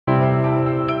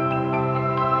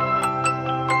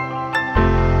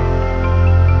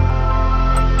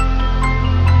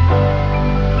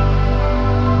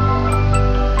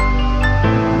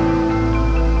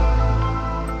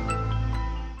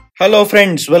Hello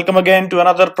friends, welcome again to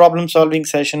another problem solving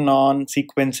session on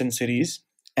sequence and series,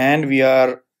 and we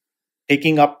are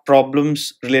taking up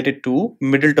problems related to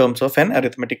middle terms of an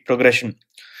arithmetic progression.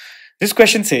 This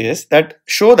question says that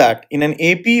show that in an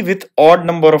AP with odd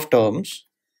number of terms,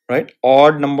 right,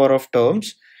 odd number of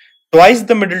terms, twice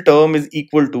the middle term is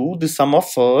equal to the sum of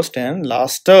first and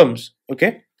last terms.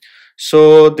 Okay,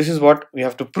 so this is what we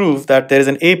have to prove, that there is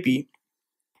an AP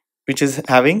which is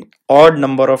having odd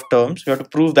number of terms. We have to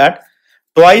prove that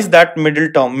twice that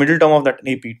middle term of that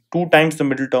AP, two times the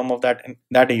middle term of that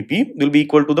AP will be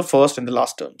equal to the first and the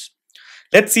last terms.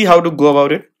 Let's see how to go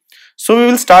about it. So we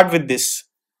will start with this.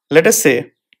 Let us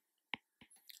say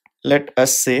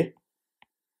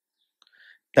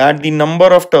that the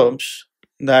number of terms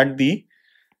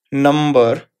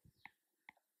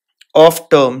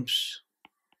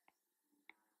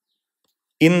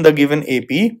in the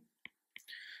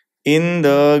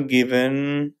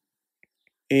given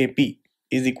AP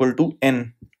is equal to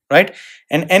n, right?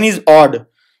 And n is odd,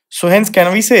 so hence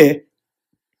can we say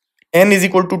n is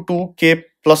equal to 2k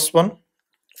plus 1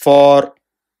 for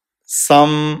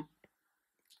some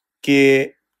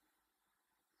k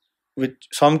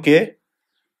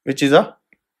which is a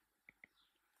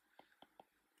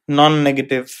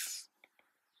non-negative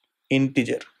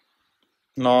integer.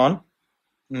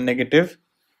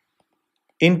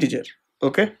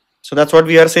 Okay, so that's what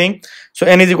we are saying. So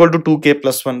n is equal to 2k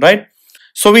plus 1, right?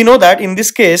 So we know that in this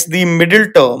case the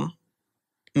middle term,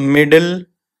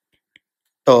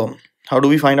 how do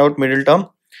we find out middle term?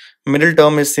 Middle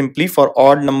term is simply for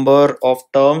odd number of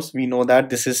terms. We know that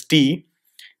this is t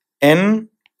n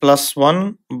plus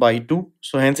 1 by 2,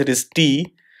 so hence it is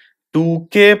t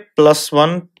 2k plus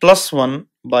 1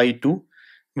 by 2,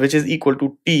 which is equal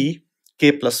to t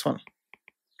k plus 1,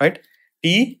 right?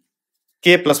 T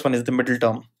k plus 1 is the middle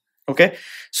term. Okay,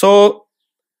 so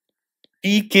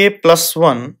tk plus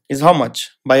 1 is how much?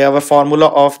 By our formula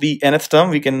of the nth term,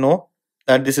 we can know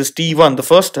that this is t1, the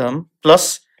first term,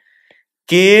 plus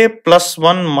k plus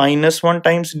 1 minus 1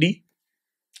 times d,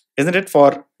 isn't it,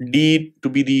 for d to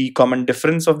be the common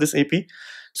difference of this AP.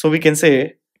 So we can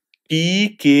say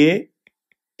tk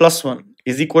plus 1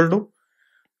 is equal to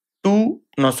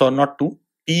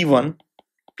t1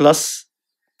 plus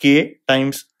k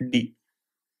times d.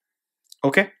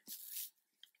 Okay,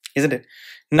 isn't it?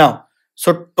 Now,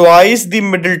 so twice the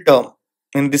middle term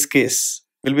in this case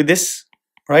will be this,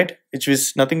 right, which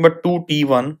is nothing but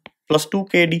 2t1 plus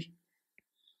 2kd,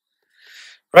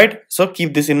 right? So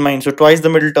keep this in mind. So twice the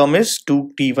middle term is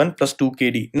 2t1 plus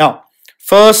 2kd. Now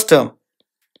first term,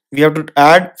 we have to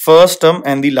add first term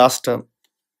and the last term,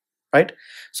 right?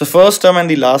 So first term and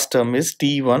the last term is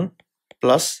t1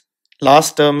 plus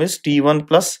last term is t1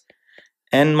 plus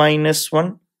n minus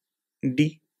 1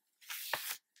 d,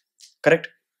 correct,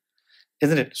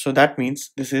 isn't it? So that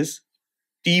means this is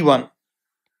t1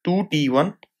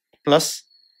 2t1 plus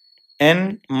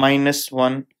n minus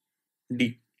 1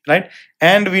 d, right?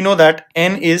 And we know that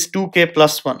n is 2k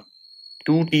plus 1,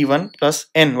 2t1 plus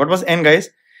n. What was n, guys?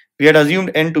 We had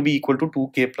assumed n to be equal to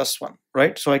 2k plus 1,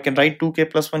 right? So I can write 2k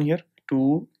plus 1 here,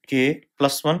 2k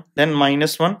plus 1, then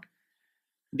minus 1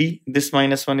 d. This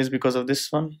minus 1 is because of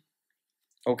this one.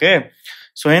 Okay,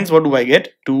 so hence what do I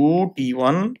get?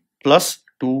 2t1 plus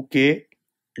 2k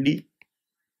d.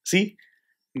 See,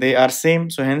 they are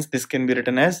same, so hence this can be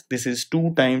written as this is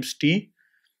 2 times t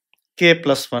k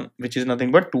plus 1, which is nothing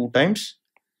but 2 times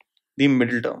the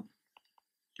middle term,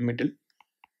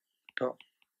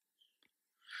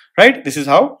 right? This is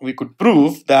how we could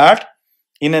prove that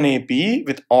in an AP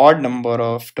with odd number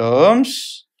of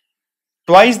terms,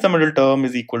 twice the middle term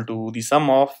is equal to the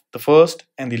sum of the first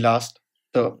and the last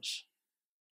terms.